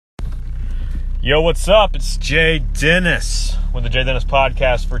Yo, what's up? It's JayDennis with the JayDennis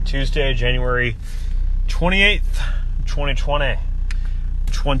Podcast for Tuesday, January 28th, 2020.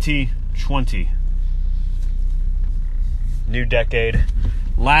 2020. New decade.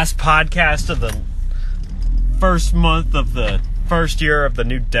 Last podcast of the first month of the first year of the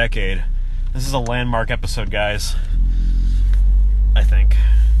new decade. This is a landmark episode, guys. I think.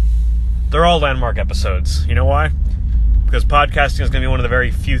 They're all landmark episodes. You know why? Because podcasting is going to be one of the very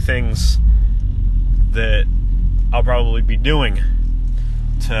few things that I'll probably be doing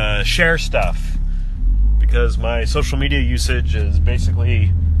to share stuff, because my social media usage is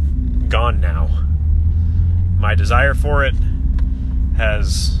basically gone now. My desire for it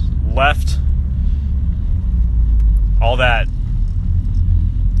has left. All that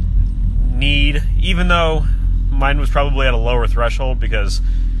need, even though mine was probably at a lower threshold because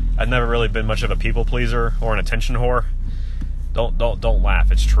I've never really been much of a people pleaser or an attention whore. Don't laugh.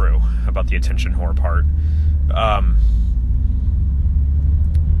 It's true about the attention whore part.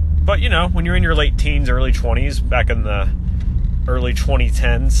 But you know, when you're in your late teens, early 20s, back in the early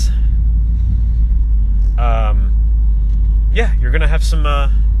 2010s, yeah, you're gonna have some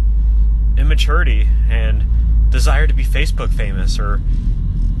immaturity and desire to be Facebook famous or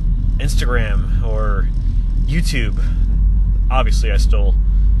Instagram or YouTube. Obviously, I still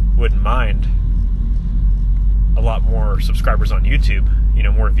wouldn't mind a lot more subscribers on YouTube, you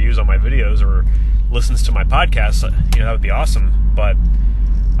know, more views on my videos or listens to my podcasts, you know, that would be awesome. But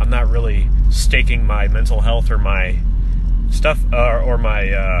I'm not really staking my mental health or my stuff or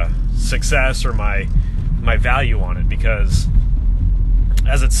my success or my value on it, because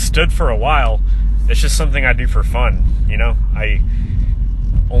as it stood for a while, it's just something I do for fun. You know, I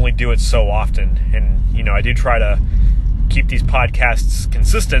only do it so often, and you know, I do try to keep these podcasts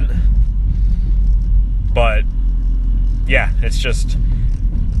consistent, but yeah, it's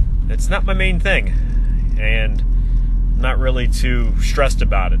not my main thing, and I'm not really too stressed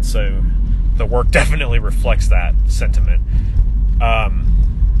about it, so the work definitely reflects that sentiment. But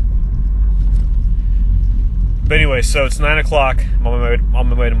anyway, so it's 9 o'clock, I'm on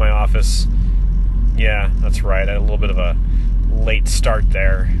my way to my office. Yeah, that's right, I had a little bit of a late start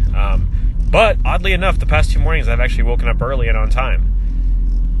there. But oddly enough, the past 2 mornings I've actually woken up early and on time.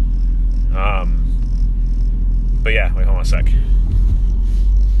 But yeah, wait, hold on a sec.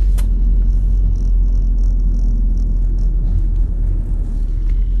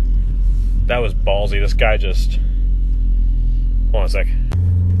 That was ballsy. This guy just... Hold on a sec.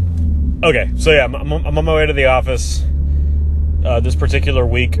 Okay, so yeah, I'm on my way to the office. This particular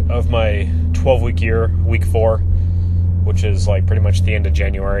week of my 12-week year, week 4, which is like pretty much the end of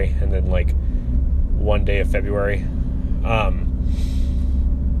January, and then like one day of February.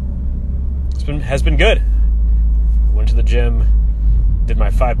 Has been good. Went to the gym, did my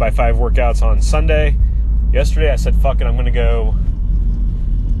 5x5 workouts on Sunday. Yesterday I said, fuck it, I'm going to go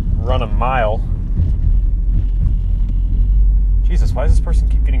run a mile. Jesus, why does this person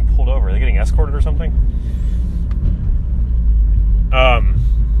keep getting pulled over? Are they getting escorted or something? And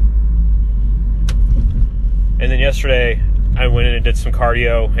then yesterday I went in and did some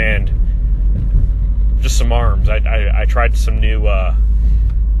cardio and just some arms. I tried some new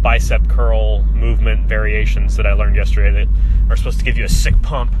bicep curl movement variations that I learned yesterday that are supposed to give you a sick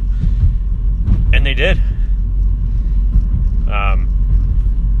pump, and they did.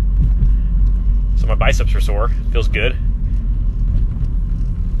 So my biceps are sore. Feels good.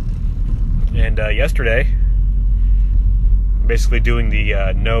 And yesterday, I'm basically doing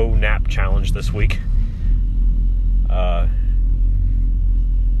the no nap challenge this week,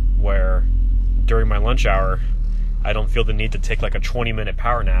 where during my lunch hour I don't feel the need to take like a 20-minute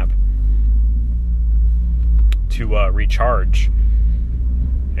power nap to recharge.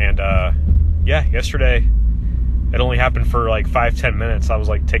 And yeah, yesterday it only happened for like 5-10 minutes. I was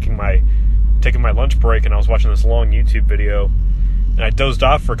like taking my lunch break, and I was watching this long YouTube video, and I dozed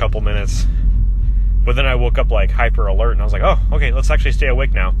off for a couple minutes, but then I woke up like hyper alert, and I was like, oh, okay, let's actually stay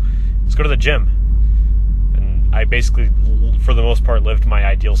awake now. Let's go to the gym. And I basically, for the most part, lived my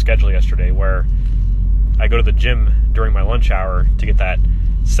ideal schedule yesterday, where I go to the gym during my lunch hour to get that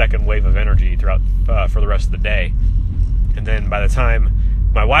second wave of energy throughout for the rest of the day. And then by the time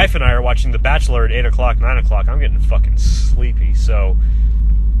my wife and I are watching The Bachelor at 8 o'clock, 9 o'clock, I'm getting fucking sleepy. So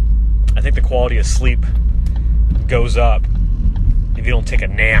I think the quality of sleep goes up if you don't take a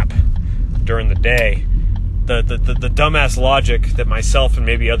nap during the day. The dumbass logic that myself and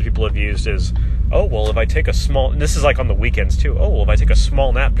maybe other people have used is, oh, well, if I take a small... And this is like on the weekends too. Oh, well, if I take a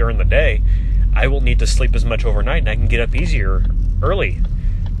small nap during the day, I won't need to sleep as much overnight, and I can get up easier early.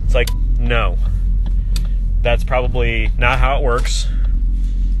 It's like, no. That's probably not how it works.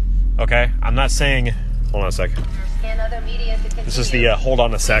 Okay? I'm not saying... Hold on a sec. This is the hold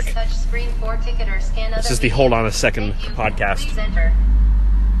on a sec. This is the hold on a second podcast.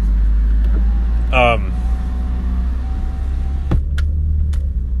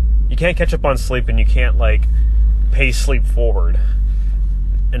 You can't catch up on sleep, and you can't, like, pay sleep forward.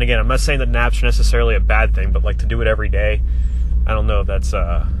 And again, I'm not saying that naps are necessarily a bad thing, but, like, to do it every day, I don't know if that's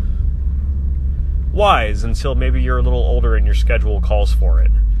wise until maybe you're a little older and your schedule calls for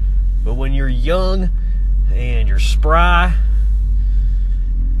it. But when you're young and you're spry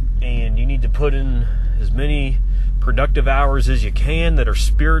and you need to put in as many productive hours as you can that are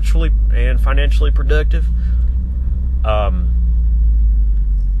spiritually and financially productive, then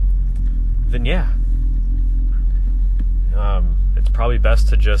yeah, it's probably best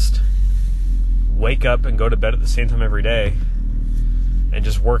to just wake up and go to bed at the same time every day and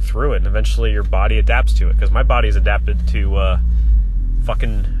just work through it, and eventually your body adapts to it, because my body is adapted to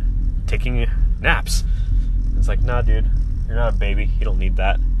fucking taking naps. It's like, nah, dude, you're not a baby. You don't need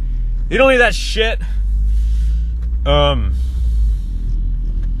that. You don't need that shit.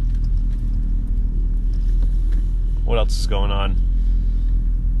 What else is going on?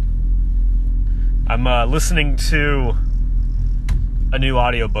 I'm listening to a new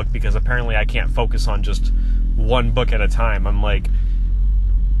audiobook because apparently I can't focus on just one book at a time. I'm like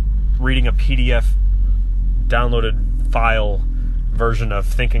reading a PDF downloaded file version of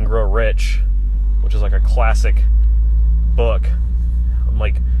Think and Grow Rich, which is like a classic book. I'm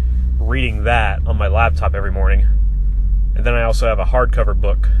like reading that on my laptop every morning. And then I also have a hardcover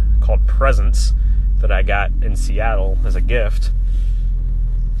book called Presents that I got in Seattle as a gift.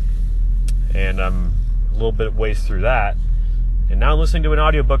 And I'm a little bit ways through that. And now I'm listening to an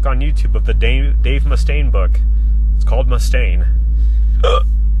audiobook on YouTube of the Dave Mustaine book. It's called Mustaine.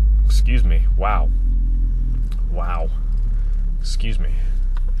 Excuse me. Wow. Excuse me.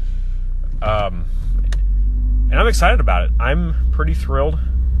 And I'm excited about it. I'm pretty thrilled.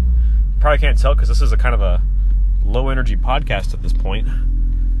 Probably can't tell because this is a kind of a low energy podcast at this point.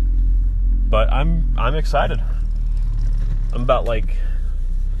 But I'm excited. I'm about like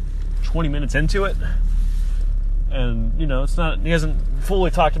 20 minutes into it. And, you know, he hasn't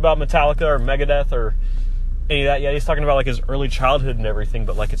fully talked about Metallica or Megadeth or any of that yet. He's talking about like his early childhood and everything,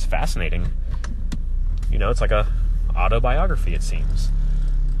 but like it's fascinating. You know, it's like a autobiography, it seems.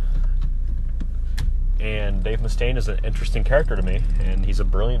 And Dave Mustaine is an interesting character to me, and he's a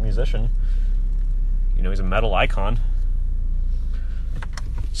brilliant musician. You know, he's a metal icon.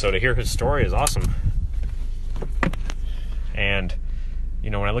 So to hear his story is awesome. And, you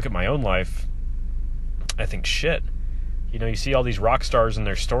know, when I look at my own life, I think, shit. You know, you see all these rock stars and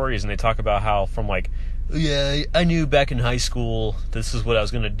their stories, and they talk about how from like, yeah, I knew back in high school this is what I was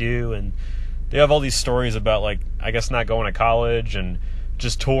going to do, and they have all these stories about, like, I guess not going to college and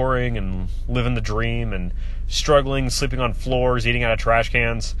just touring and living the dream and struggling, sleeping on floors, eating out of trash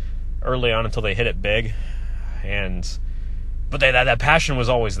cans early on until they hit it big. But that passion was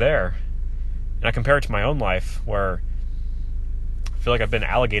always there. And I compare it to my own life, where I feel like I've been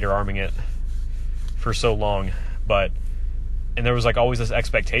alligator arming it for so long, and there was like always this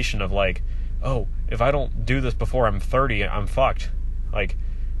expectation of like, oh, if I don't do this before I'm 30, I'm fucked. Like,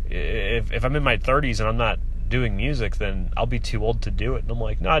 if I'm in my 30s and I'm not doing music, then I'll be too old to do it. And I'm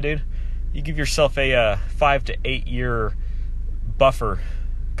like, nah, dude, you give yourself a 5 to 8 year buffer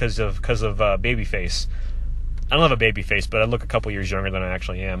because of baby face. I don't have a baby face, but I look a couple years younger than I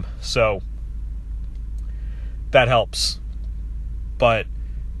actually am, so that helps. But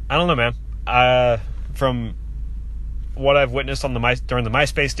I don't know, man. From what I've witnessed on during the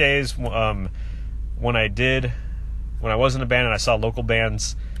MySpace days, when I was in a band and I saw local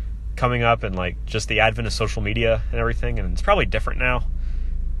bands coming up, and like just the advent of social media and everything, and it's probably different now.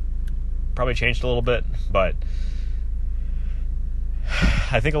 Probably changed a little bit, but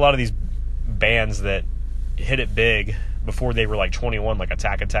I think a lot of these bands that hit it big before they were like 21, like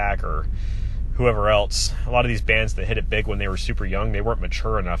Attack or whoever else, a lot of these bands that hit it big when they were super young, they weren't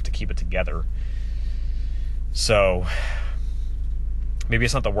mature enough to keep it together. So maybe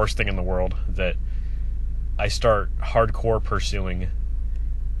it's not the worst thing in the world that I start hardcore pursuing,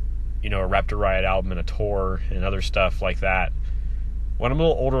 you know, a Raptor Riot album and a tour and other stuff like that when I'm a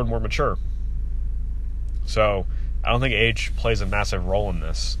little older and more mature. So I don't think age plays a massive role in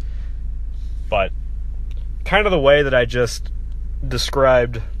this, but kind of the way that I just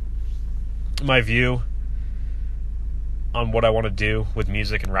described my view on what I want to do with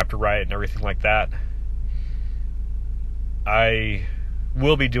music and Raptor Riot and everything like that, I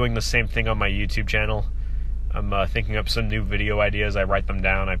will be doing the same thing on my YouTube channel. I'm thinking up some new video ideas. I write them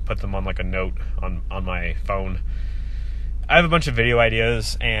down. I put them on like a note on my phone. I have a bunch of video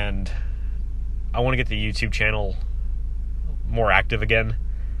ideas, and I want to get the YouTube channel more active again.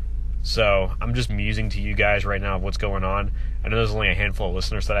 So I'm just musing to you guys right now of what's going on. I know there's only a handful of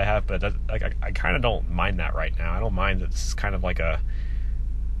listeners that I have, but I kind of don't mind that right now. I don't mind that this is kind of like a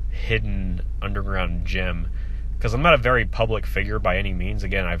hidden underground gem, because I'm not a very public figure by any means.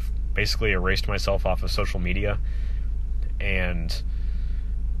 Again, I've basically erased myself off of social media, and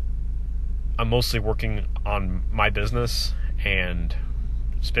I'm mostly working on my business and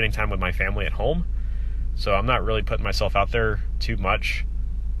spending time with my family at home. So I'm not really putting myself out there too much.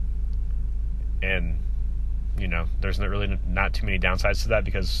 And, you know, there's not too many downsides to that,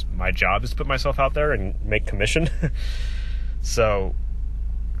 because my job is to put myself out there and make commission. So,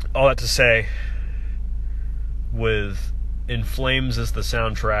 all that to say, with In Flames as the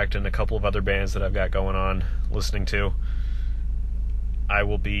soundtrack and a couple of other bands that I've got going on listening to, I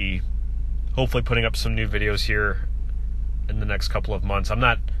will be hopefully putting up some new videos here in the next couple of months. I'm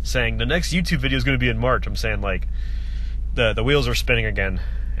not saying the next YouTube video is going to be in March. I'm saying, like, the wheels are spinning again,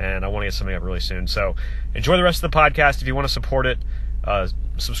 and I want to get something up really soon. So enjoy the rest of the podcast. If you want to support it,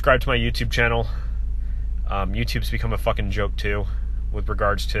 subscribe to my YouTube channel. YouTube's become a fucking joke too, with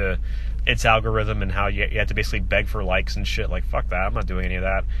regards to its algorithm and how you have to basically beg for likes and shit. Like, fuck that. I'm not doing any of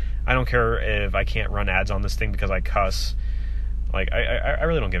that. I don't care if I can't run ads on this thing because I cuss. Like, I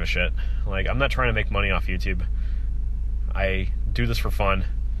really don't give a shit. Like, I'm not trying to make money off YouTube. I do this for fun.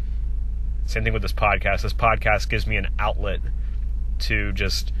 Same thing with this podcast. This podcast gives me an outlet to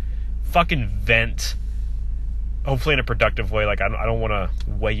just fucking vent, hopefully in a productive way. Like, I don't want to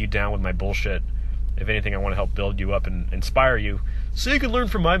weigh you down with my bullshit. If anything, I want to help build you up and inspire you so you can learn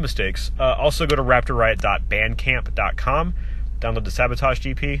from my mistakes. Also, go to raptorriot.bandcamp.com. Download the Sabotage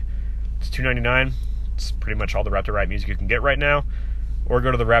GP. It's $2.99. It's pretty much all the Raptor Riot music you can get right now. Or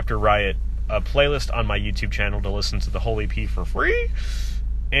go to the Raptor Riot playlist on my YouTube channel to listen to the whole EP for free.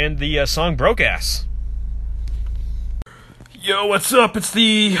 And the song Broke Ass. Yo, what's up? It's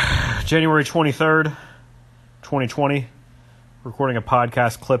the January 23rd, 2020. Recording a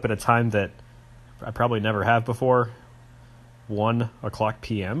podcast clip at a time that I probably never have before. 1 o'clock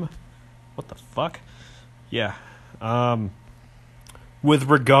p.m. What the fuck? Yeah. With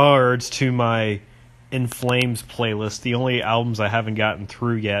regards to my In Flames playlist, the only albums I haven't gotten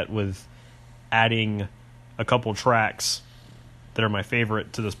through yet, with adding a couple tracks that are my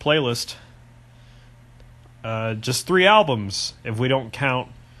favorite to this playlist, just 3 albums if we don't count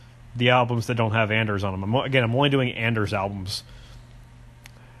the albums that don't have Anders on them. I'm only doing Anders albums.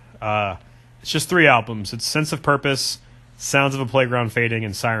 It's just 3 albums. It's Sense of Purpose, Sounds of a Playground Fading,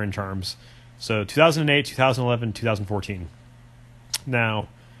 and Siren Charms. So 2008, 2011, 2014. Now,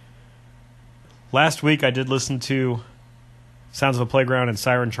 last week I did listen to Sounds of a Playground and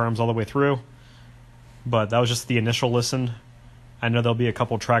Siren Charms all the way through, but that was just the initial listen. I know there'll be a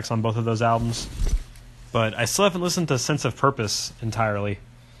couple tracks on both of those albums, but I still haven't listened to Sense of Purpose entirely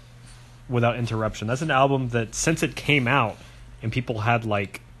without interruption. That's an album that, since it came out, and people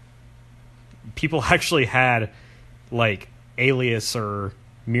actually had like Alias or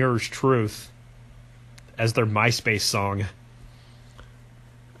Mirror's Truth as their MySpace song.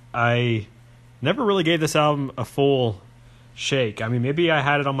 I never really gave this album a full shake. I mean, maybe I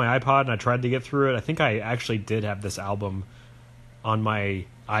had it on my iPod and I tried to get through it. I think I actually did have this album on my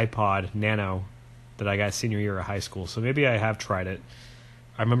iPod Nano that I got senior year of high school, so maybe I have tried it.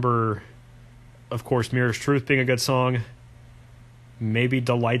 I remember, of course, Mirror's Truth being a good song. Maybe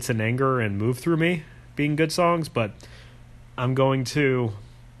Delights in Anger and Move Through Me being good songs, but I'm going to,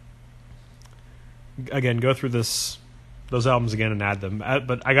 again, go through those albums again and add them.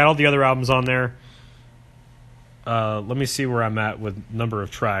 But I got all the other albums on there. Let me see where I'm at with number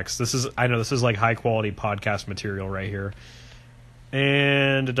of tracks. I know this is like high quality podcast material right here.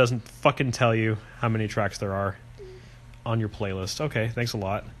 And it doesn't fucking tell you how many tracks there are on your playlist. Okay, thanks a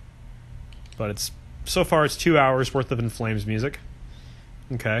lot. But so far it's 2 hours worth of In Flames music.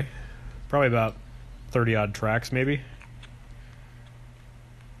 Okay. Probably about 30 odd tracks maybe.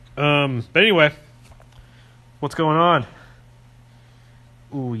 But anyway, what's going on?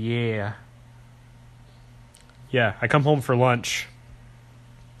 Ooh, yeah. Yeah, I come home for lunch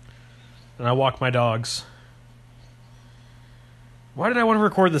and I walk my dogs. Why did I want to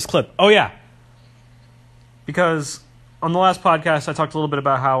record this clip? Oh, yeah. Because on the last podcast, I talked a little bit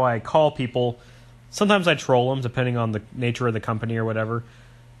about how I call people. Sometimes I troll them, depending on the nature of the company or whatever.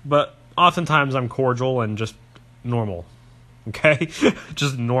 But oftentimes I'm cordial and just normal. Okay?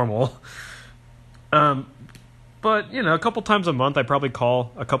 Just normal. But, you know, a couple times a month, I probably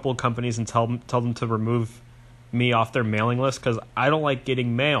call a couple of companies and tell them to remove me off their mailing list, because I don't like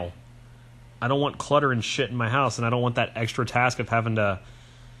getting mail. I don't want clutter and shit in my house, and I don't want that extra task of having to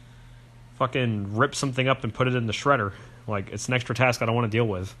fucking rip something up and put it in the shredder. Like, it's an extra task I don't want to deal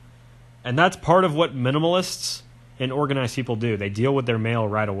with. And that's part of what minimalists and organized people do. They deal with their mail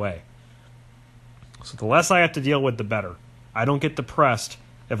right away. So the less I have to deal with, the better. I don't get depressed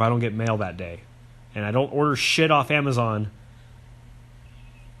if I don't get mail that day. And I don't order shit off Amazon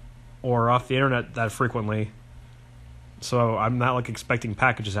or off the internet that frequently. So I'm not like expecting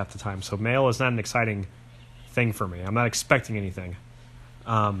packages half the time. So mail is not an exciting thing for me. I'm not expecting anything.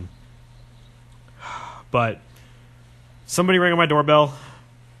 But somebody rang on my doorbell.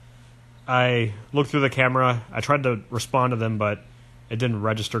 I looked through the camera. I tried to respond to them, but it didn't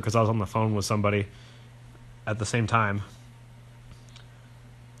register because I was on the phone with somebody at the same time.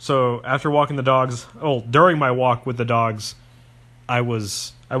 So after walking the dogs, during my walk with the dogs, I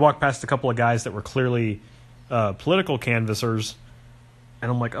walked past a couple of guys that were clearly political canvassers,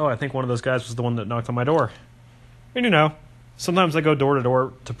 and I'm like, I think one of those guys was the one that knocked on my door. And sometimes I go door to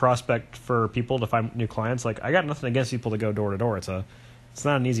door to prospect for people to find new clients. Like, I got nothing against people to go door to door. It's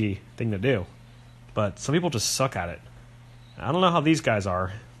not an easy thing to do, but some people just suck at it. I don't know how these guys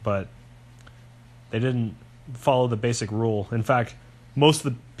are, but they didn't follow the basic rule. In fact, most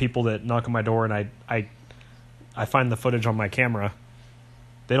of the people that knock on my door, and I find the footage on my camera,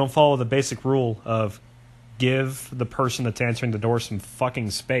 they don't follow the basic rule of give the person that's answering the door some fucking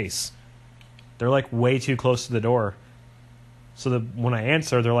space. They're like way too close to the door. So that when I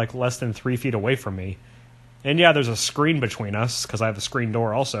answer, they're like less than 3 feet away from me. And yeah, there's a screen between us because I have a screen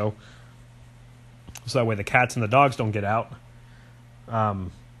door also. So that way the cats and the dogs don't get out.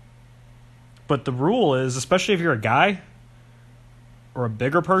 But the rule is, especially if you're a guy or a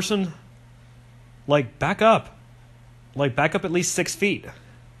bigger person, like back up. Like back up at least 6 feet.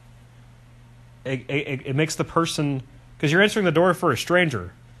 It makes the person, because you're answering the door for a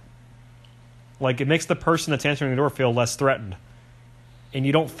stranger. Like, it makes the person that's answering the door feel less threatened. And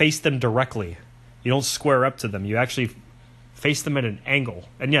you don't face them directly. You don't square up to them. You actually face them at an angle.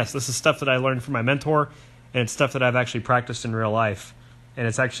 And yes, this is stuff that I learned from my mentor, and it's stuff that I've actually practiced in real life. And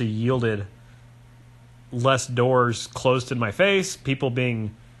it's actually yielded less doors closed in my face, people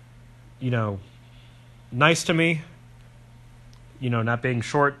being, nice to me, not being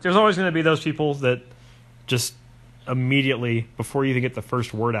short. There's always going to be those people that just immediately, before you even get the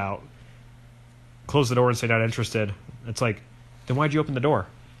first word out, close the door and say not interested. It's like, then why'd you open the door?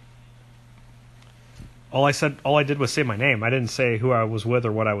 All I did was say my name. I didn't say who I was with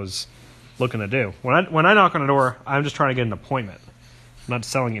or what I was looking to do. When I knock on a door, I'm just trying to get an appointment. I'm not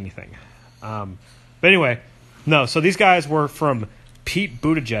selling anything. But anyway, no. So these guys were from Pete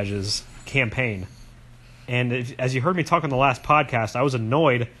Buttigieg's campaign. And as you heard me talk on the last podcast, I was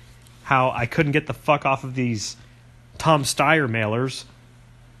annoyed how I couldn't get the fuck off of these Tom Steyer mailers.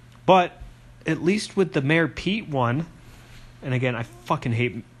 But at least with the Mayor Pete one, and again, I fucking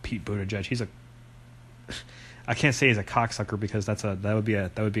hate Pete Buttigieg. I can't say he's a cocksucker because that would be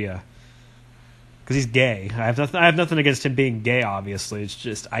a because he's gay. I have nothing against him being gay. Obviously, it's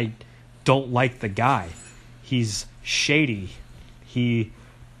just I don't like the guy. He's shady. He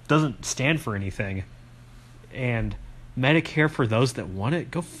doesn't stand for anything. And Medicare for those that want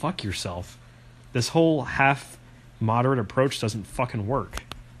it, go fuck yourself. This whole half moderate approach doesn't fucking work.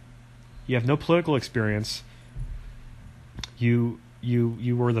 You have no political experience. You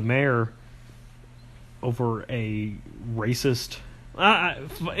were the mayor over a racist.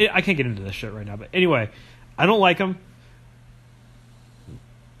 I can't get into this shit right now, but anyway, I don't like him.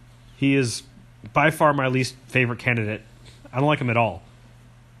 He is by far my least favorite candidate. I don't like him at all.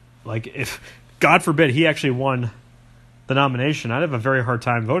 Like, if God forbid he actually won the nomination, I'd have a very hard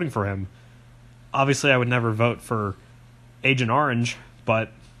time voting for him. Obviously, I would never vote for Agent Orange,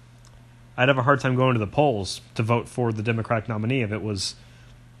 but I'd have a hard time going to the polls to vote for the Democratic nominee if it was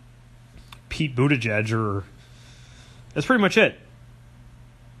Pete Buttigieg or... That's pretty much it.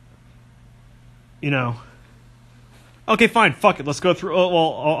 Okay, fine, fuck it, let's go through...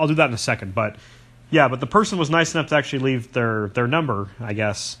 Well, I'll do that in a second, but... Yeah, but the person was nice enough to actually leave their number, I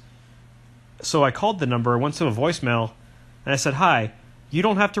guess. So I called the number, went to a voicemail, and I said, "Hi, you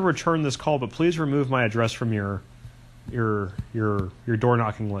don't have to return this call, but please remove my address from your door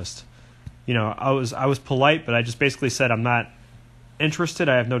knocking list." I was polite, but I just basically said I'm not interested.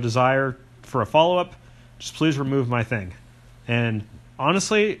 I have no desire for a follow-up. Just please remove my thing. And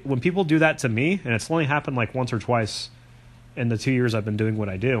honestly, when people do that to me, and it's only happened like once or twice in the 2 years I've been doing what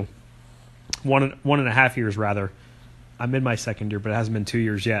I do, one and a half years rather. I'm in my second year, but it hasn't been 2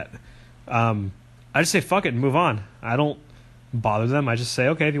 years yet. I just say fuck it and move on. I don't bother them. I just say,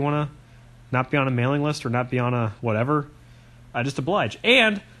 okay, if you want to not be on a mailing list or not be on a whatever, I just oblige.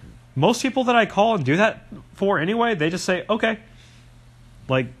 And most people that I call and do that for anyway, they just say, okay.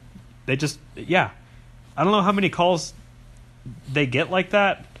 Like, they just, yeah. I don't know how many calls they get like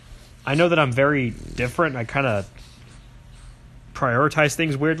that. I know that I'm very different. I kind of prioritize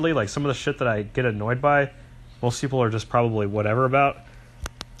things weirdly. Like, some of the shit that I get annoyed by, most people are just probably whatever about.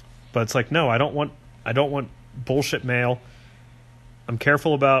 But it's like, no, I don't want bullshit mail. I'm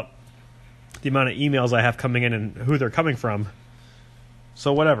careful about the amount of emails I have coming in and who they're coming from.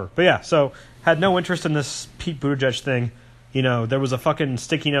 So whatever. But yeah, so had no interest in this Pete Buttigieg thing. You know, there was a fucking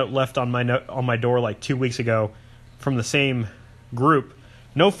sticky note left on my door like 2 weeks ago from the same group.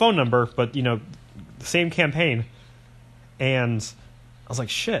 No phone number, but you know, the same campaign. And I was like,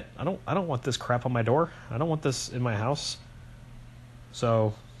 shit, I don't want this crap on my door. I don't want this in my house.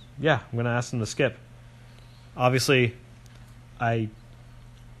 So yeah, I'm gonna ask them to skip. Obviously, I,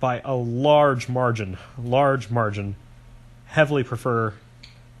 by a large margin, heavily prefer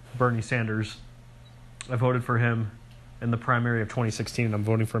Bernie Sanders. I voted for him in the primary of 2016, and I'm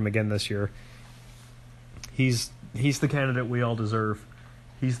voting for him again this year. He's the candidate we all deserve.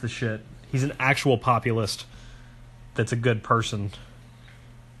 He's the shit. He's an actual populist that's a good person.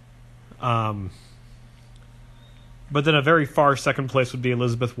 But then a very far second place would be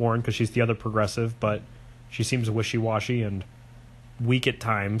Elizabeth Warren, because she's the other progressive, but she seems wishy-washy and weak at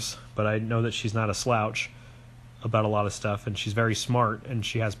times, but I know that she's not a slouch about a lot of stuff, and she's very smart, and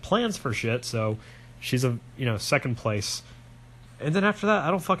she has plans for shit, so she's second place. And then after that,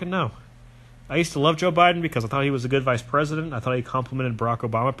 I don't fucking know. I used to love Joe Biden because I thought he was a good vice president. I thought he complimented Barack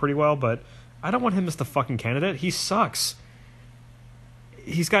Obama pretty well, but I don't want him as the fucking candidate. He sucks.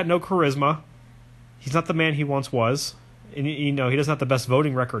 He's got no charisma. He's not the man he once was. And, he doesn't have the best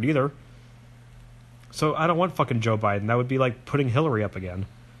voting record either. So I don't want fucking Joe Biden. That would be like putting Hillary up again.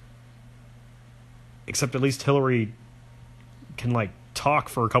 Except at least Hillary can, like, talk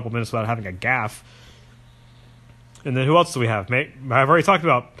for a couple minutes without having a gaffe. And then who else do we have? I've already talked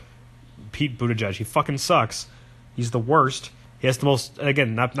about Pete Buttigieg. He fucking sucks. He's the worst. He has the most,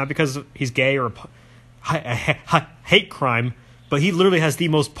 again, not because he's gay or hate crime, but he literally has the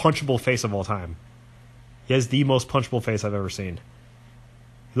most punchable face of all time. He has the most punchable face I've ever seen.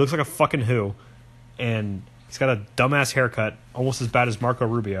 He looks like a fucking who. And he's got a dumbass haircut, almost as bad as Marco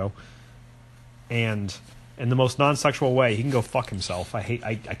Rubio. And in the most non-sexual way, he can go fuck himself.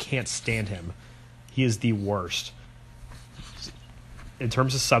 I can't stand him. He is the worst. In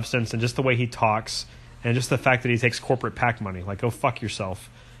terms of substance and just the way he talks, and just the fact that he takes corporate PAC money. Like, go fuck yourself,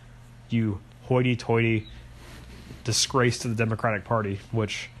 you hoity-toity disgrace to the Democratic Party,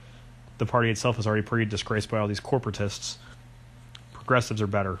 which the party itself is already pretty disgraced by all these corporatists. Progressives are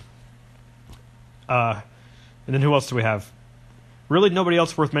better. And then who else do we have? Really nobody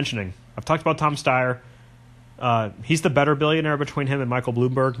else worth mentioning. I've talked about Tom Steyer. He's the better billionaire between him and Michael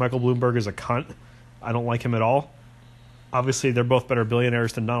Bloomberg. Michael Bloomberg is a cunt. I don't like him at all. Obviously, they're both better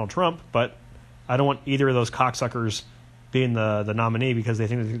billionaires than Donald Trump, but I don't want either of those cocksuckers being the nominee because they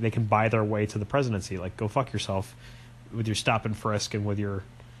think that they can buy their way to the presidency. Like, go fuck yourself with your stop and frisk and with your...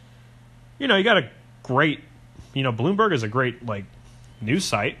 you got a great... Bloomberg is a great, like, news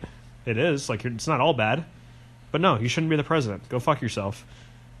site. It is. Like, it's not all bad. But no, you shouldn't be the president. Go fuck yourself.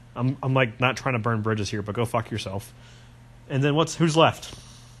 I'm like, not trying to burn bridges here, but go fuck yourself. And then who's left?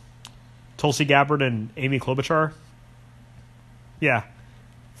 Tulsi Gabbard and Amy Klobuchar? Yeah.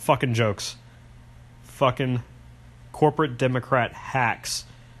 Fucking jokes. Fucking corporate Democrat hacks.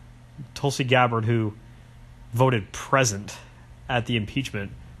 Tulsi Gabbard, who voted present at the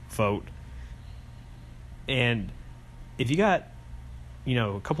impeachment vote. And if you got,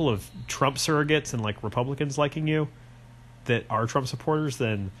 a couple of Trump surrogates and, like, Republicans liking you that are Trump supporters,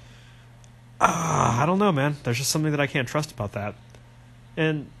 then I don't know, man. There's just something that I can't trust about that.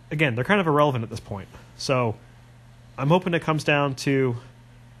 And again, they're kind of irrelevant at this point. So I'm hoping it comes down to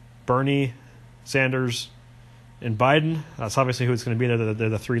Bernie, Sanders, and Biden. That's obviously who it's going to be. They're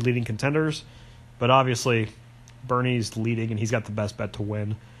the three leading contenders. But obviously, Bernie's leading, and he's got the best bet to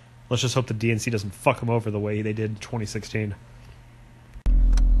win. Let's just hope the DNC doesn't fuck him over the way they did in 2016.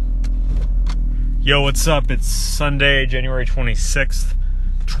 Yo, what's up? It's Sunday, January 26th,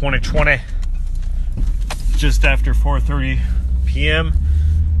 2020. Just after 4:30 p.m.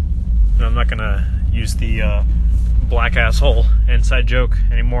 And I'm not going to use the black asshole inside joke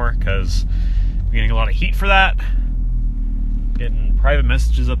anymore because I'm getting a lot of heat for that. Getting private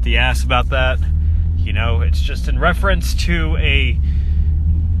messages up the ass about that. It's just in reference to a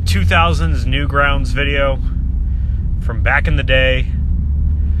 2000s Newgrounds video from back in the day.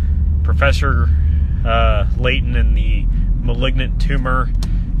 Professor Layton and the malignant tumor.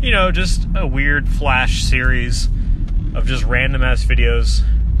 Just a weird flash series of just random ass videos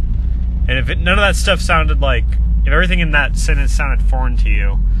And if none of that stuff sounded like, if everything in that sentence sounded foreign to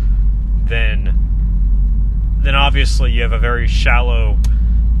you, then obviously you have a very shallow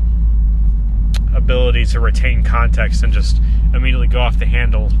ability to retain context and just immediately go off the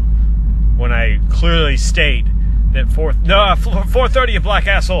handle when I clearly state that 430 you black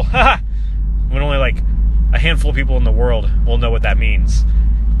asshole, when only like a handful of people in the world will know what that means.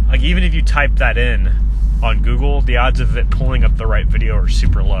 Like, even if you type that in on Google, the odds of it pulling up the right video are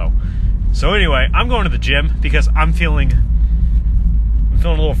super low. So anyway, I'm going to the gym because I'm feeling a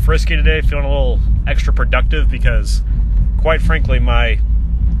little frisky today, feeling a little extra productive because, quite frankly, my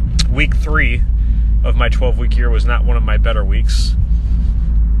week 3 of my 12-week year was not one of my better weeks.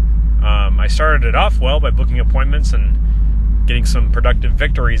 I started it off well by booking appointments and getting some productive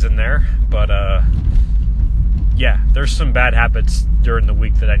victories in there, but yeah, there's some bad habits during the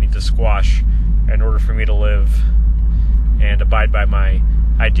week that I need to squash in order for me to live and abide by my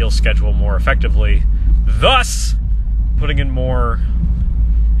ideal schedule more effectively, thus putting in more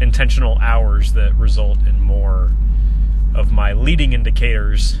intentional hours that result in more of my leading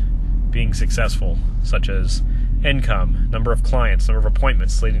indicators being successful, such as income, number of clients, number of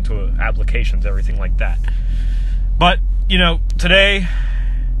appointments leading to applications, everything like that. But, today,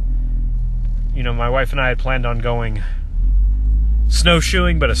 my wife and I had planned on going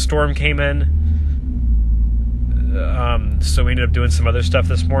snowshoeing, but a storm came in. So we ended up doing some other stuff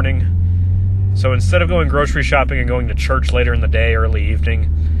this morning. So instead of going grocery shopping and going to church later in the day, early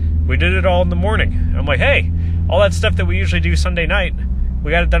evening, we did it all in the morning. I'm like, hey, all that stuff that we usually do Sunday night,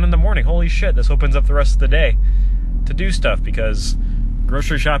 we got it done in the morning. Holy shit, this opens up the rest of the day to do stuff, because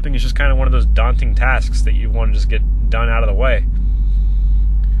grocery shopping is just kind of one of those daunting tasks that you want to just get done out of the way.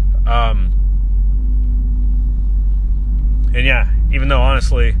 And yeah, even though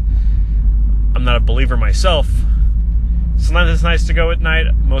honestly I'm not a believer myself, sometimes it's nice to go at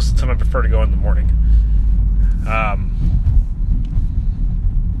night. Most of the time I prefer to go in the morning.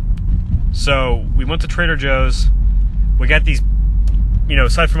 So we went to Trader Joe's. We got these,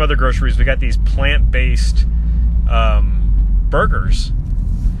 aside from other groceries, we got these plant-based burgers.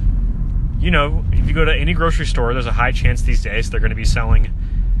 If you go to any grocery store, there's a high chance these days they're going to be selling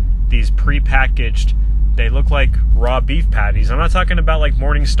these pre-packaged, they look like raw beef patties. I'm not talking about like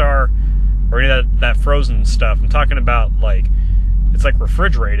Morningstar or any of that frozen stuff. I'm talking about like, it's like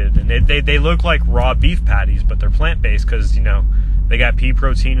refrigerated, and they look like raw beef patties, but they're plant-based because, they got pea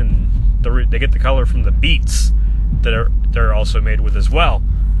protein and they get the color from the beets that they're also made with as well.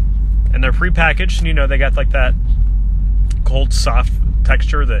 And they're pre-packaged, and they got like that cold, soft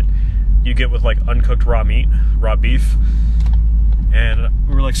texture that you get with like uncooked raw beef. And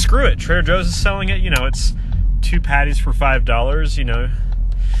we were like, screw it, Trader Joe's is selling it, it's 2 patties for $5,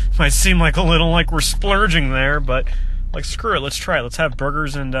 might seem like a little like we're splurging there, but like, screw it, let's try it. Let's have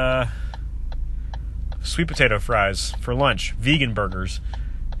burgers and sweet potato fries for lunch, vegan burgers.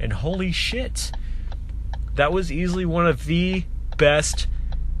 And holy shit, that was easily one of the best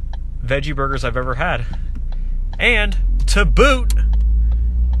veggie burgers I've ever had. And to boot,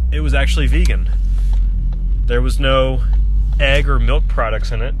 it was actually vegan. There was no egg or milk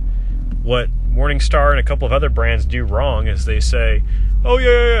products in it. What Morningstar and a couple of other brands do wrong is they say, oh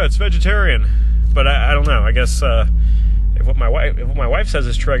yeah, it's vegetarian. But I don't know. I guess if what my wife says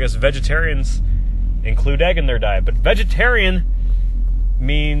is true, I guess vegetarians include egg in their diet. But vegetarian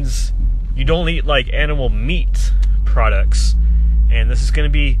means you don't eat like animal meat products. And this is going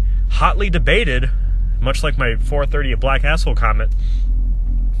to be hotly debated, much like my 430 a black asshole comment.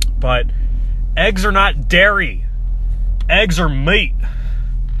 But eggs are not dairy. Eggs are meat.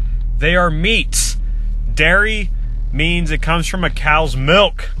 They are meats. Dairy means it comes from a cow's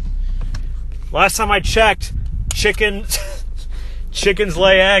milk. Last time I checked, chickens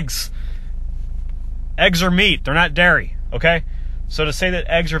lay eggs. Eggs are meat. They're not dairy, okay? So to say that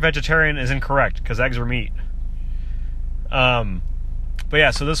eggs are vegetarian is incorrect, because eggs are meat. But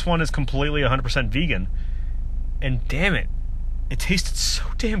yeah, so this one is completely 100% vegan. And damn it, it tasted so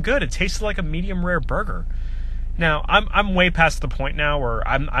damn good. It tasted like a medium rare burger. Now, I'm way past the point now where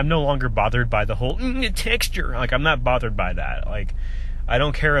I'm no longer bothered by the whole texture. Like, I'm not bothered by that. Like, I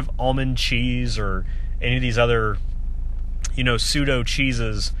don't care if almond cheese or any of these other, pseudo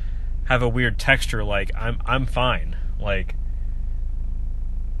cheeses have a weird texture. Like, I'm fine. Like,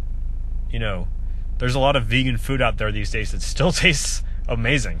 there's a lot of vegan food out there these days that still tastes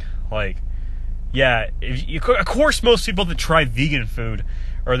amazing. Like, yeah, of course most people that try vegan food,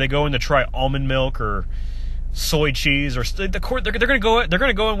 or they go in to try almond milk or soy cheese, or they're gonna go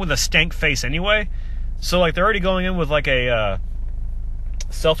in with a stank face anyway. So like, they're already going in with like a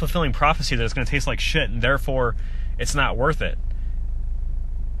self-fulfilling prophecy that it's gonna taste like shit, and therefore it's not worth it.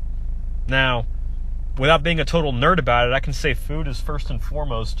 Now, without being a total nerd about it, I can say food is first and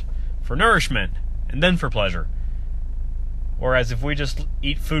foremost for nourishment and then for pleasure. Whereas if we just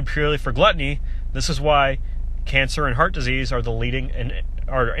eat food purely for gluttony, this is why cancer and heart disease are the leading,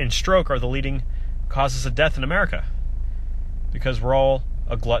 and stroke are the leading causes of death in America. Because we're all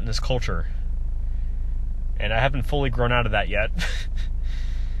a gluttonous culture. And I haven't fully grown out of that yet.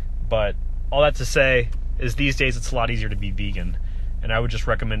 But all that to say is these days it's a lot easier to be vegan. And I would just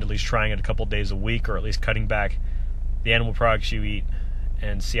recommend at least trying it a couple days a week, or at least cutting back the animal products you eat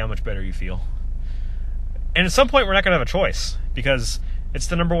and see how much better you feel. And at some point we're not going to have a choice, because it's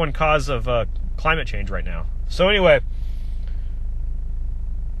the number one cause of climate change right now. So anyway,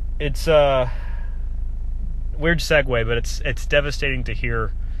 it's a weird segue, but it's devastating to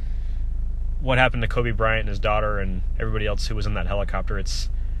hear what happened to Kobe Bryant and his daughter and everybody else who was in that helicopter. It's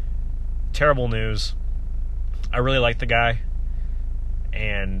terrible news. I really like the guy,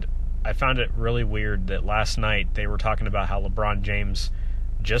 and I found it really weird that last night they were talking about how LeBron James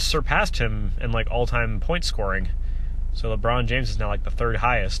just surpassed him in like all-time point scoring. So LeBron James is now like the third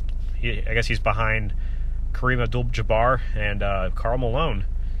highest. I guess he's behind Kareem Abdul-Jabbar and Karl Malone.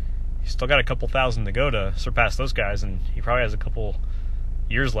 He's still got a couple thousand to go to surpass those guys, and he probably has a couple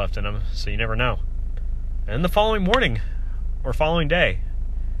years left in him, so you never know. And the following morning, or following day,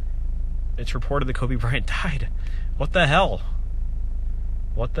 it's reported that Kobe Bryant died. What the hell?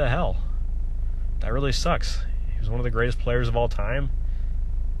 What the hell? That really sucks. He was one of the greatest players of all time,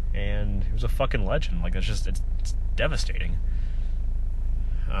 and he was a fucking legend. Like, it's devastating.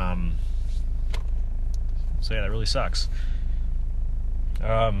 So yeah, that really sucks.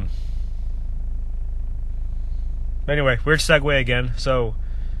 Anyway, weird segue again. So,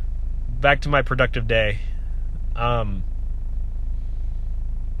 back to my productive day. So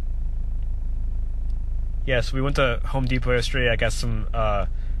we went to Home Depot yesterday. I got some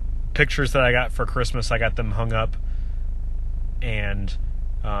pictures that I got for Christmas. I got them hung up. And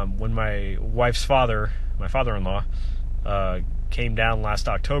when my wife's father, my father-in-law, came down last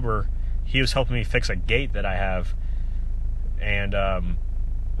October, he was helping me fix a gate that I have. And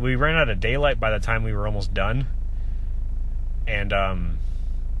we ran out of daylight by the time we were almost done. And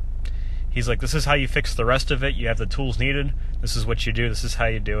he's like, this is how you fix the rest of it. You have the tools needed. This is what you do. This is how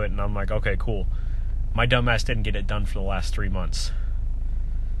you do it. And I'm like, okay, cool. My dumbass didn't get it done for the last 3 months.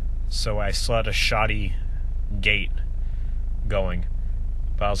 So I still had a shoddy gate going.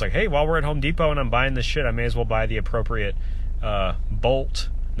 But I was like, hey, while we're at Home Depot and I'm buying this shit, I may as well buy the appropriate bolt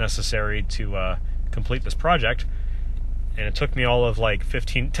necessary to complete this project. And it took me all of like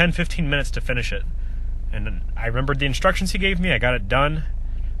 15 minutes to finish it. And I remembered the instructions he gave me. I got it done.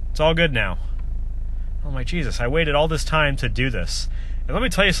 It's all good now. I'm like, Jesus, I waited all this time to do this. And let me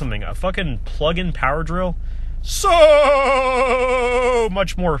tell you something. A fucking plug-in power drill, so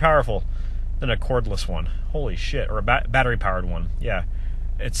much more powerful than a cordless one. Holy shit. Or a battery-powered one. Yeah.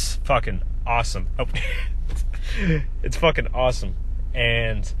 It's fucking awesome. Oh. It's fucking awesome.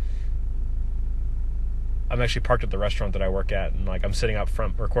 And I'm actually parked at the restaurant that I work at, and like I'm sitting out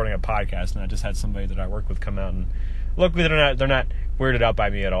front recording a podcast, and I just had somebody that I work with come out, and luckily they're not weirded out by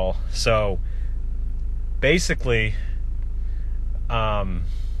me at all. So basically, so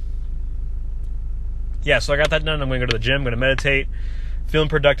I got that done. I'm going to go to the gym. I'm going to meditate, feeling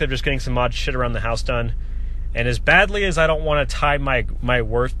productive, just getting some odd shit around the house done. And as badly as I don't want to tie my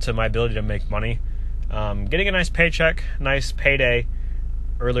worth to my ability to make money, getting a nice paycheck, nice payday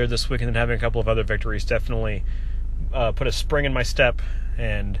earlier this week, and then having a couple of other victories definitely put a spring in my step,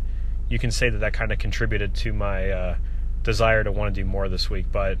 and you can say that kind of contributed to my desire to want to do more this week.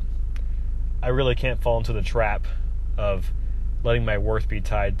 But I really can't fall into the trap of letting my worth be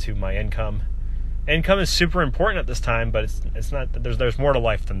tied to my income. Income is super important at this time, but it's not. There's more to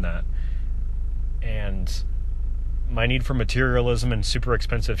life than that. And my need for materialism and super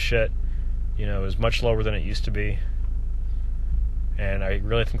expensive shit, is much lower than it used to be. And I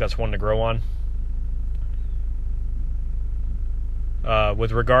really think that's one to grow on.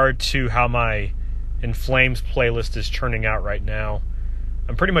 With regard to how my In Flames playlist is churning out right now,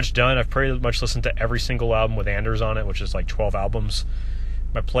 I'm pretty much done. I've pretty much listened to every single album with Anders on it, which is like 12 albums.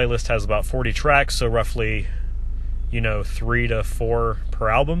 My playlist has about 40 tracks, so roughly, 3 to 4 per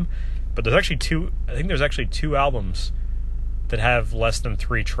album. But there's actually two albums that have less than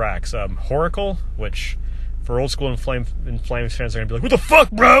 3 tracks. Horacle, which for old school In Flames fans are going to be like, what the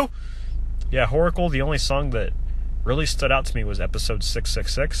fuck, bro? Yeah, Horacle, the only song that really stood out to me was episode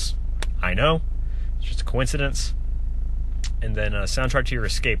 666. I know. It's just a coincidence. And then Soundtrack to Your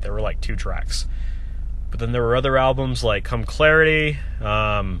Escape, there were like 2 tracks. But then there were other albums like Come Clarity.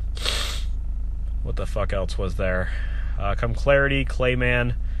 What the fuck else was there? Come Clarity,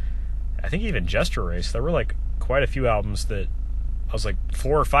 Clayman, I think even Jester Race, there were like quite a few albums that I was like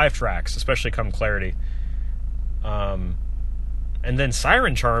 4 or 5 tracks, especially Come Clarity. And then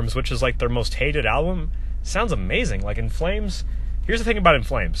Siren Charms, which is like their most hated album, sounds amazing. Like In Flames, here's the thing about In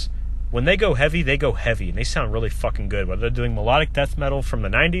Flames. When they go heavy, and they sound really fucking good. Whether they're doing melodic death metal from the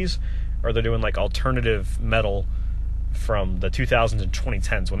 90s or they're doing like alternative metal from the 2000s and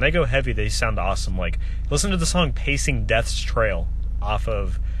 2010s. When they go heavy, they sound awesome. Like, listen to the song Pacing Death's Trail off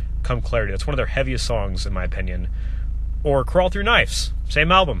of Come Clarity. That's one of their heaviest songs, in my opinion. Or Crawl Through Knives,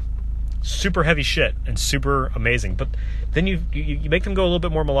 same album. Super heavy shit and super amazing. But then you make them go a little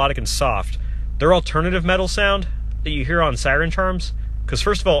bit more melodic and soft. Their alternative metal sound that you hear on Siren Charms, because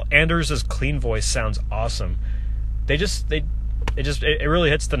first of all, Anders' clean voice sounds awesome. It really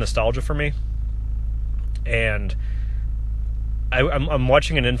hits the nostalgia for me. And I'm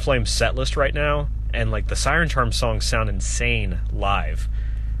watching an In Flames set list right now, and like the Siren Charms songs sound insane live.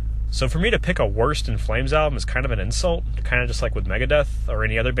 So for me to pick a worst In Flames album is kind of an insult, kind of just like with Megadeth or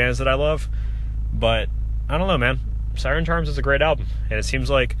any other bands that I love. But I don't know, man. Siren Charms is a great album, and it seems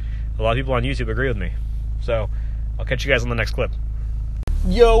like a lot of people on YouTube agree with me. So I'll catch you guys on the next clip.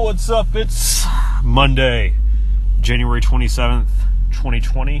 Yo, what's up? It's Monday, January 27th,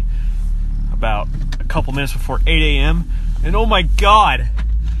 2020. About a couple minutes before 8 a.m. And oh my god,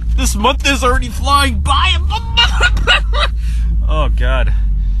 this month is already flying by. Oh god.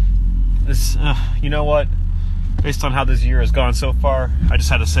 This, you know what? Based on how this year has gone so far, I just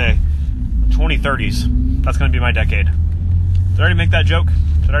had to say, 2030s. That's going to be my decade. Did I already make that joke?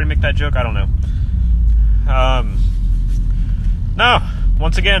 I don't know. No.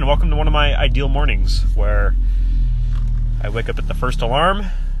 Once again, welcome to one of my ideal mornings where I wake up at the first alarm.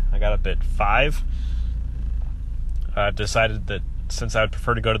 I got up at 5. I've decided that since I would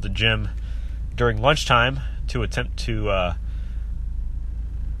prefer to go to the gym during lunchtime to attempt to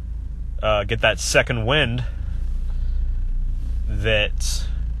get that second wind, that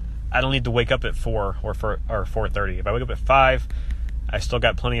I don't need to wake up at 4 or 4:30. If I wake up at 5, I still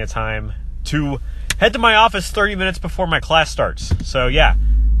got plenty of time to head to my office 30 minutes before my class starts. So yeah,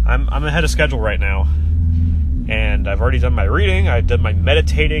 I'm ahead of schedule right now. And I've already done my reading, I've done my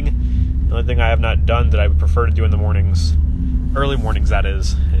meditating. The only thing I have not done that I would prefer to do in the mornings, early mornings that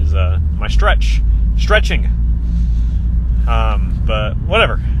is my stretching. But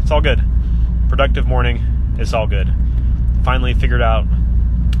whatever, it's all good. Productive morning, it's all good. Finally figured out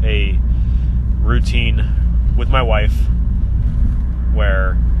a routine with my wife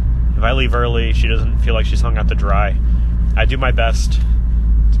where if I leave early, she doesn't feel like she's hung out to dry. I do my best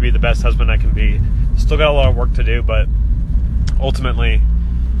to be the best husband I can be. Still got a lot of work to do, but ultimately,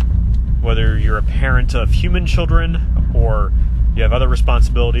 whether you're a parent of human children or you have other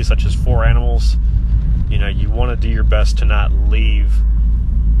responsibilities such as 4 animals, you want to do your best to not leave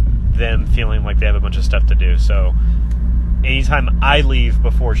them feeling like they have a bunch of stuff to do. So anytime I leave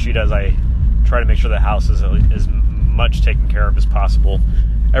before she does, I try to make sure the house is as much taken care of as possible.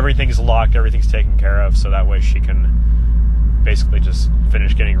 Everything's locked, everything's taken care of, so that way she can basically just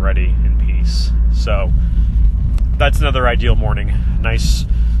finish getting ready in peace. So that's another ideal morning. Nice,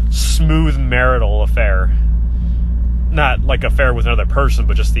 smooth marital affair. Not like affair with another person,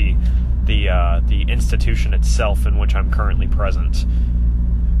 but just the institution itself in which I'm currently present.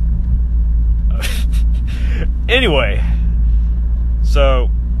 Anyway, so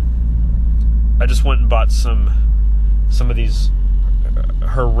I just went and bought some of these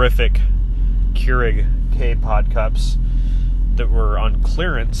horrific Keurig K-Pod cups that were on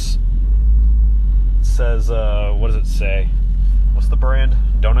clearance. It says, what does it say? What's the brand?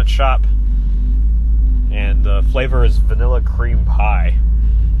 Donut Shop. And the flavor is vanilla cream pie.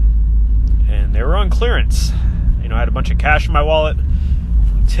 And they were on clearance. I had a bunch of cash in my wallet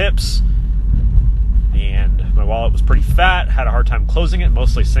from tips. And my wallet was pretty fat. Had a hard time closing it.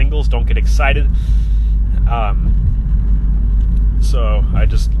 Mostly singles. Don't get excited. So I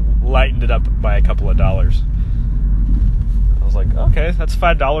just lightened it up by a couple of dollars. I was like, okay, that's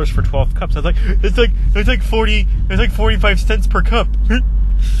 $5 for 12 cups. I was like, it's like 45 cents per cup.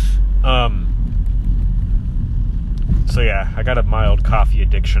 So yeah, I got a mild coffee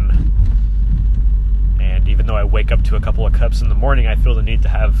addiction. And even though I wake up to a couple of cups in the morning, I feel the need to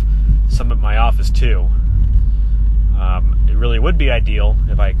have some at my office too. It really would be ideal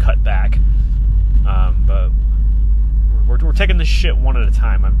if I cut back. But we're taking this shit one at a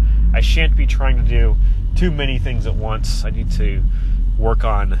time. I shan't be trying to do too many things at once. I need to work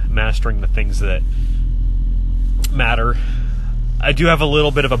on mastering the things that matter. I do have a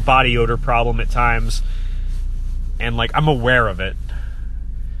little bit of a body odor problem at times, and I'm aware of it.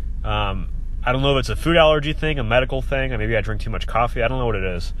 I don't know if it's a food allergy thing, a medical thing, or maybe I drink too much coffee. I don't know what it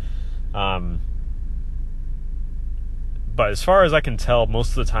is. But as far as I can tell, most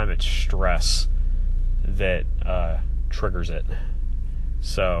of the time it's stress that triggers it.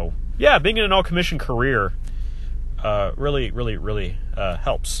 So, yeah, being in an all-commission career really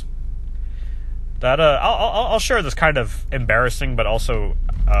helps. That I'll share this kind of embarrassing but also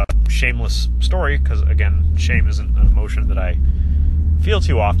shameless story, because again, shame isn't an emotion that I feel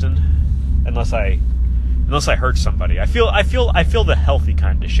too often, unless I hurt somebody. I feel the healthy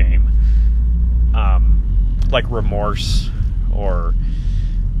kind of shame, like remorse, or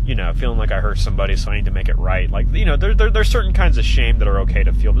feeling like I hurt somebody, so I need to make it right. Like, there's certain kinds of shame that are okay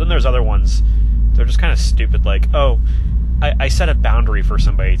to feel, but then there's other ones that are just kind of stupid, like, oh, I set a boundary for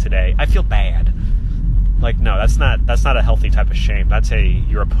somebody today, I feel bad. Like, no, that's not a healthy type of shame. That's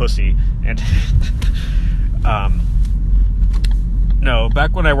you're a pussy. And no,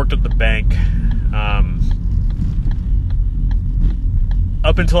 back when I worked at the bank,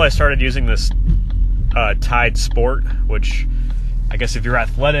 up until I started using this Tide Sport, which I guess if you're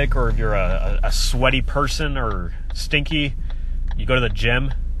athletic or if you're a sweaty person or stinky, you go to the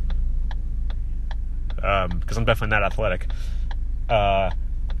gym, because I'm definitely not athletic.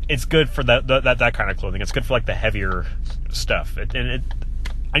 It's good for that kind of clothing. It's good for like the heavier stuff.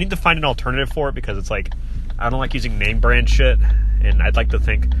 I need to find an alternative for it, because it's like, I don't like using name brand shit, and I'd like to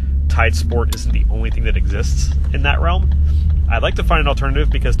think Tide Sport isn't the only thing that exists in that realm. I'd like to find an alternative,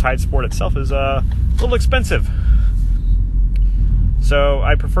 because Tide Sport itself is a little expensive. So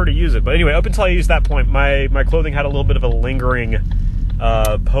I prefer to use it. But anyway, up until I used that point, my clothing had a little bit of a lingering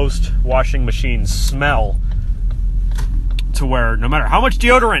post-washing machine smell, to where no matter how much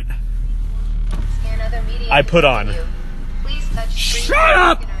deodorant I put on, shut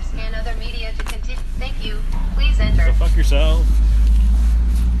up! Thank you. Please enter. So fuck yourself.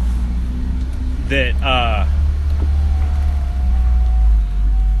 That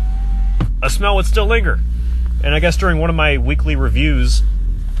a smell would still linger. And I guess during one of my weekly reviews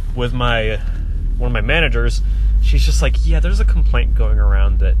with one of my managers, she's just like, yeah, there's a complaint going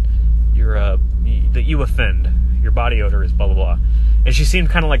around that that you offend. Your body odor is blah blah blah. And she seemed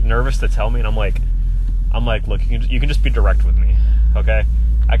kind of like nervous to tell me, and I'm like, look, you can just be direct with me, okay?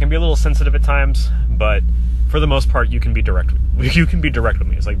 I can be a little sensitive at times, but for the most part, you can be direct. You can be direct with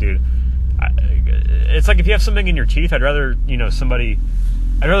me. It's like, dude, it's like if you have something in your teeth, I'd rather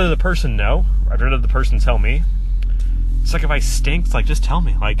I'd rather the person know. I'd rather the person tell me. It's like if I stink, it's like, just tell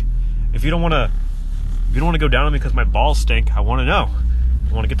me. Like, if you don't want to go down on me because my balls stink, I want to know.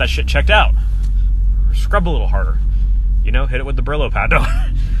 I want to get that shit checked out. Or scrub a little harder. Hit it with the Brillo pad. No.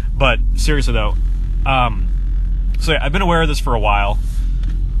 But seriously though, so yeah, I've been aware of this for a while,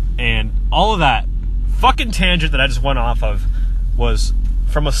 and all of that fucking tangent that I just went off of was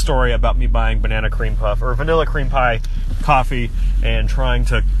from a story about me buying banana cream puff or vanilla cream pie coffee and trying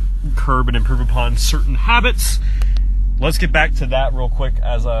to curb and improve upon certain habits. Let's get back to that real quick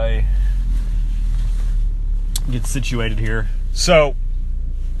as I get situated here. So,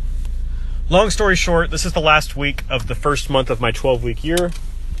 long story short, this is the last week of the first month of my 12-week year.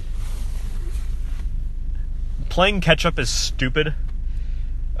 Playing catch-up is stupid,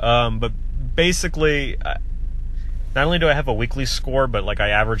 but basically, not only do I have a weekly score, but like I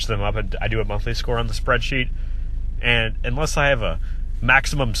average them up, and I do a monthly score on the spreadsheet, and unless I have a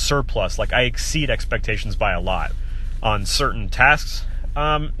maximum surplus, like I exceed expectations by a lot on certain tasks,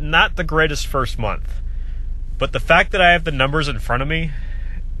 not the greatest first month. But the fact that I have the numbers in front of me,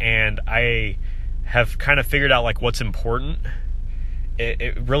 and I have kind of figured out like what's important,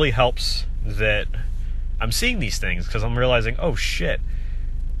 it really helps that I'm seeing these things, because I'm realizing, oh shit,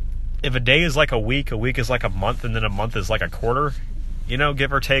 if a day is like a week is like a month, and then a month is like a quarter,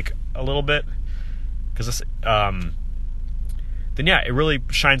 give or take a little bit, because then yeah, it really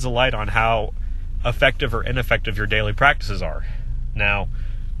shines a light on how effective or ineffective your daily practices are. Now,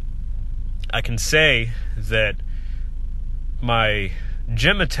 I can say that my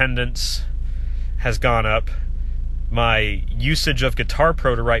gym attendance has gone up, my usage of Guitar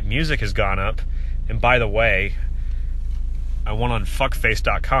Pro to write music has gone up, and by the way, I went on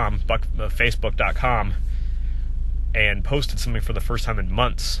fuckface.com, facebook.com, and posted something for the first time in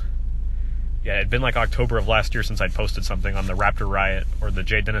months. Yeah, it'd been like October of last year since I'd posted something on the Raptor Riot or the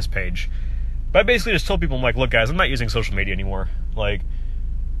JayDennis page. But I basically just told people, I'm like, look guys, I'm not using social media anymore. Like,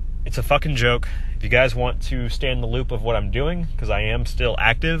 it's a fucking joke. If you guys want to stay in the loop of what I'm doing, because I am still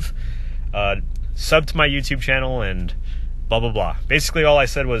active, sub to my YouTube channel and blah blah blah. Basically all I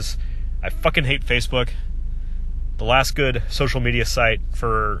said was, I fucking hate Facebook. The last good social media site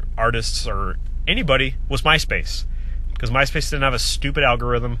for artists or anybody was MySpace, because MySpace didn't have a stupid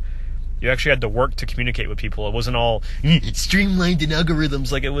algorithm. You actually had to work to communicate with people. It wasn't all streamlined in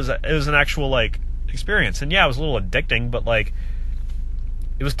algorithms. Like, it was an actual, like, experience. And yeah, it was a little addicting, but, like,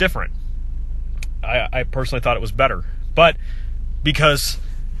 it was different. I personally thought it was better. But because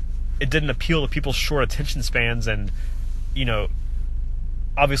it didn't appeal to people's short attention spans, and, you know,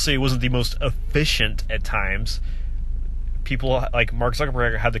 obviously it wasn't the most efficient at times. People like Mark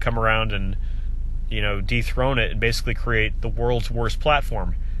Zuckerberg had to come around and, you know, dethrone it and basically create the world's worst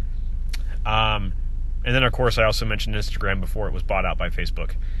platform. And then, of course, I also mentioned Instagram before it was bought out by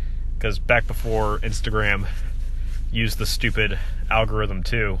Facebook. Because back before Instagram used the stupid algorithm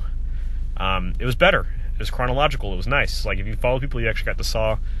too, it was better. It was chronological. It was nice. Like, if you follow people, you actually got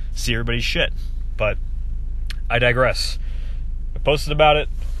to see everybody's shit. But I digress. I posted about it.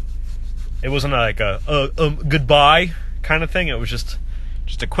 It wasn't like a goodbye kind of thing. It was just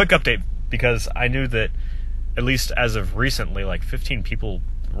a quick update, because I knew that, at least as of recently, like 15 people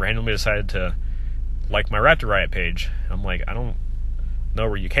randomly decided to like my Raptor Riot page. I'm like, I don't know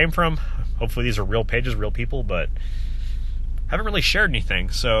where you came from. Hopefully these are real pages, real people, but haven't really shared anything,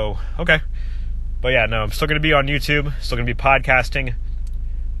 so okay. But yeah, no, I'm still going to be on YouTube, still going to be podcasting,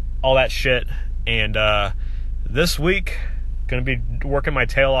 all that shit, and this week, going to be working my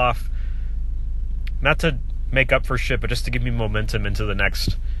tail off, not to make up for shit, but just to give me momentum into the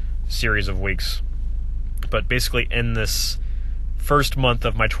next series of weeks. But basically end this first month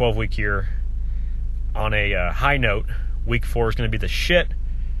of my 12-week year on a high note. Week 4 is going to be the shit.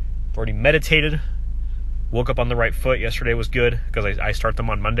 I've already meditated. Woke up on the right foot. Yesterday was good, because I start them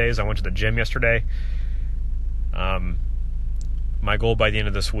on Mondays. I went to the gym yesterday. My goal by the end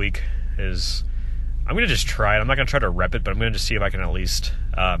of this week is, I'm going to just try it. I'm not going to try to rep it, but I'm going to just see if I can at least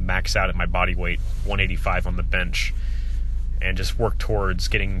max out at my body weight, 185 on the bench, and just work towards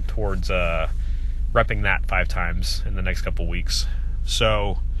getting towards repping that 5 times in the next couple weeks.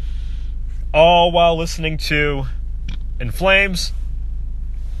 So, all while listening to In Flames,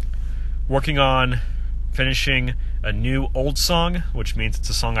 working on finishing a new old song, which means it's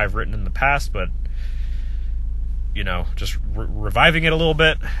a song I've written in the past, but, you know, just reviving it a little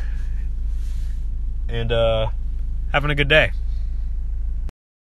bit, and having a good day.